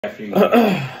After you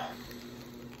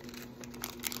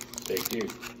take two.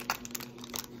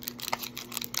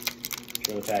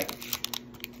 Show the package.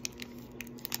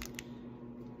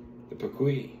 The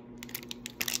Paqui.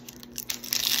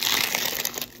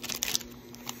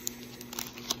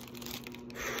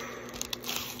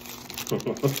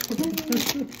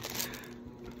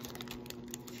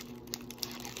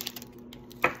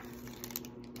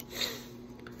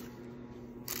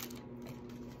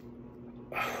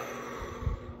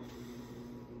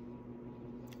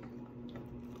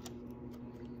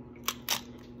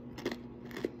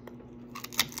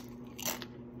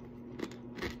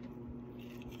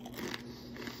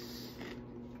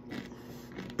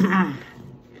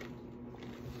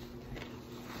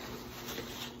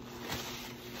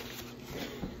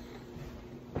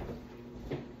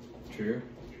 True.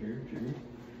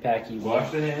 Paqui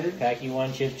Wash the hands. Paqui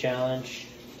 1 chip challenge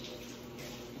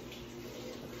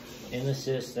in the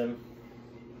system.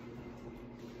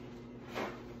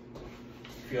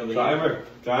 Feel the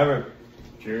Timer.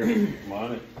 Sure. I'm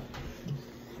on it.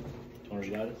 Toner's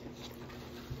got it.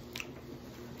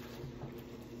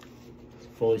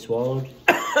 Fully swallowed.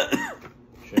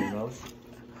 Show your mouth.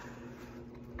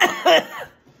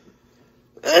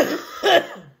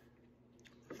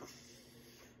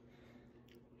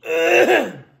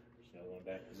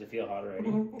 Does it feel hot already?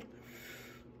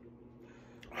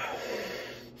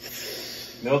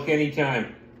 Milk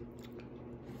anytime.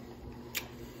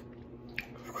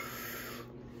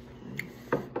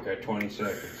 Got 20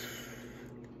 seconds.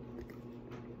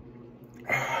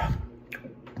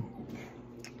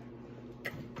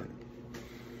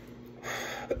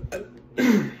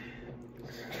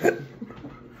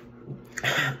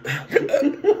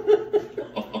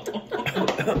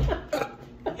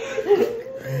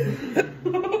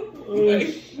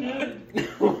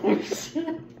 Oh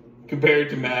shit. Compared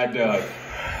to Mad Dog.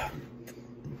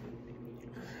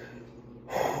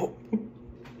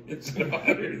 It's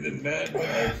hotter than Mad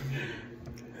Dog.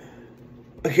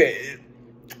 Okay.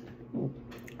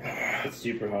 It's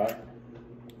super hot.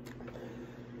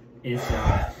 It's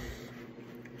hot.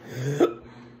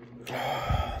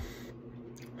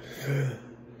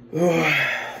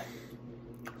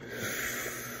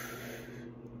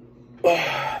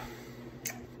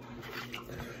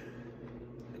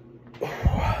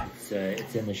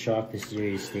 It's in the shock the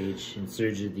serious stage and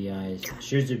surge of the eyes.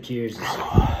 Surge of tears. They're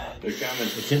coming.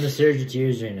 It's in the surge of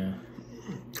tears right now.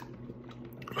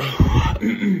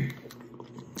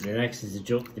 The next is a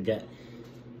joke to the gut.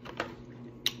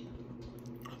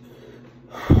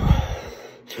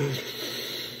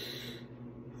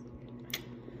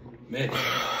 Mitch.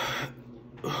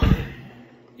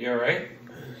 You alright?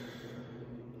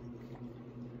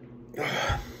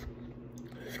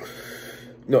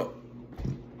 No.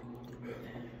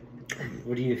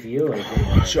 What do you feel like right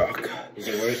now? Shock. Is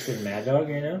it worse than Mad Dog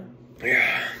right now?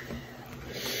 Yeah.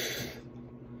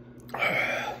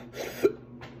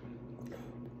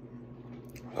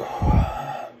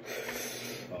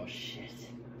 Oh shit.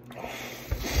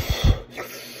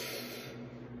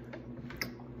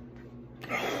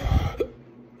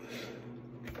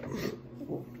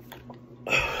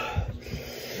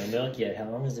 No milk yet. How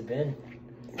long has it been?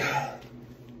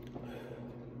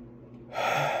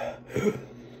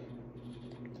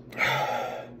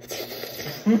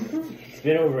 It's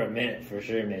been over a minute for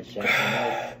sure, Mitch. That's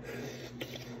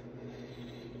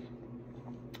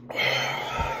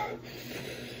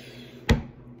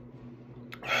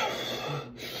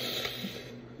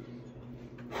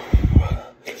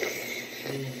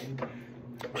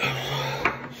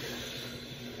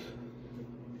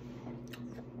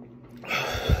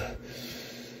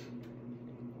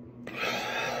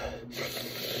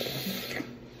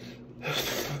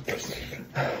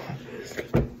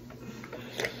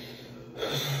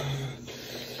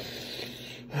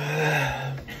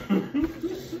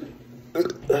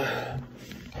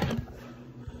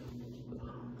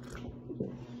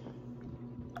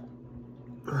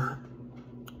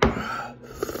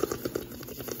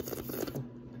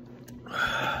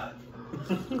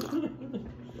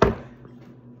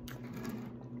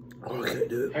Okay,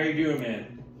 dude. How you doing,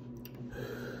 man?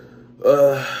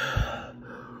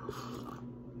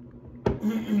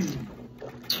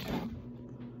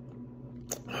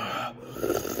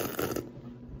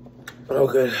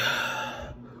 Okay.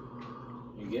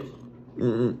 You good?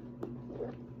 Mm-mm.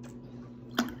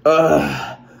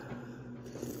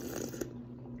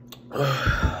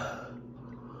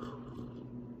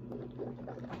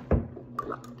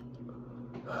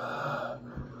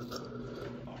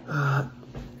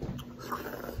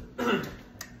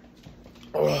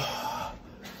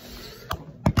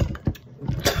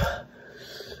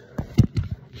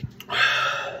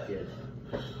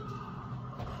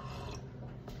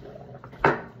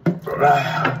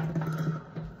 Done.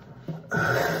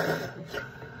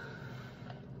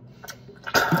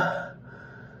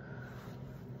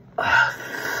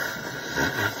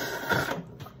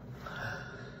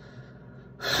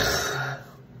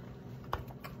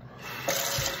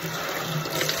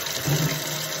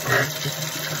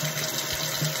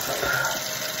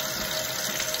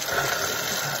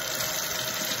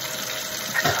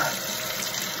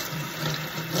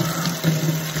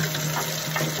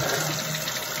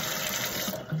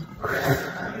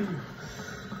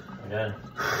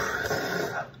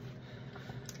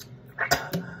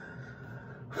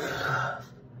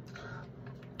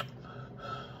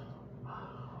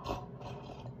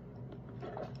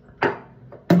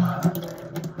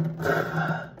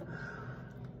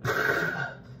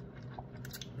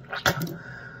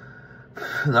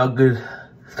 Not good.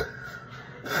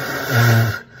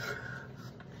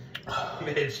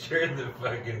 Mitch, turn the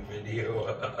fucking video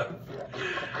off.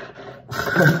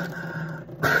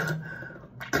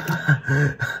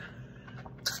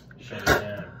 Shut it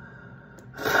down.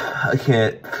 I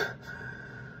can't.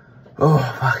 Oh,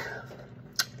 fuck.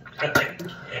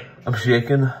 I'm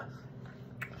shaking.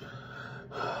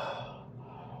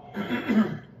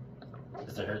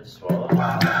 Does it hurt to swallow?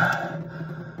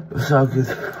 It's not good.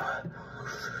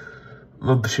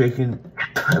 I'm shaking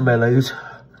in my legs.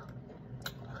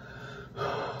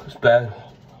 It's bad.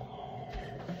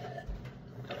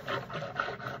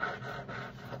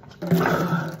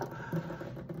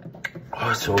 Oh,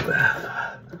 it's so bad.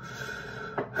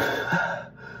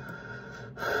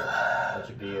 That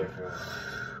should be here for.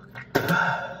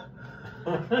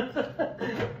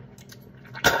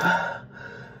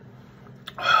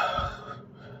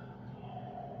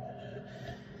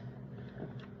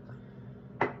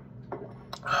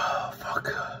 Oh, fuck.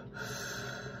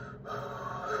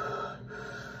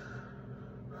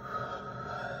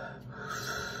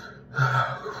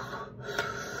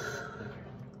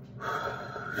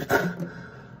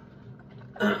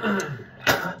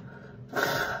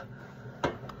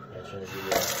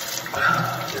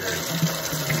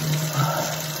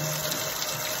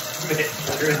 Mitch,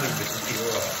 turn the video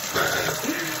off.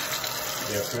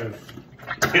 Yeah, proof.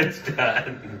 It's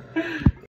done.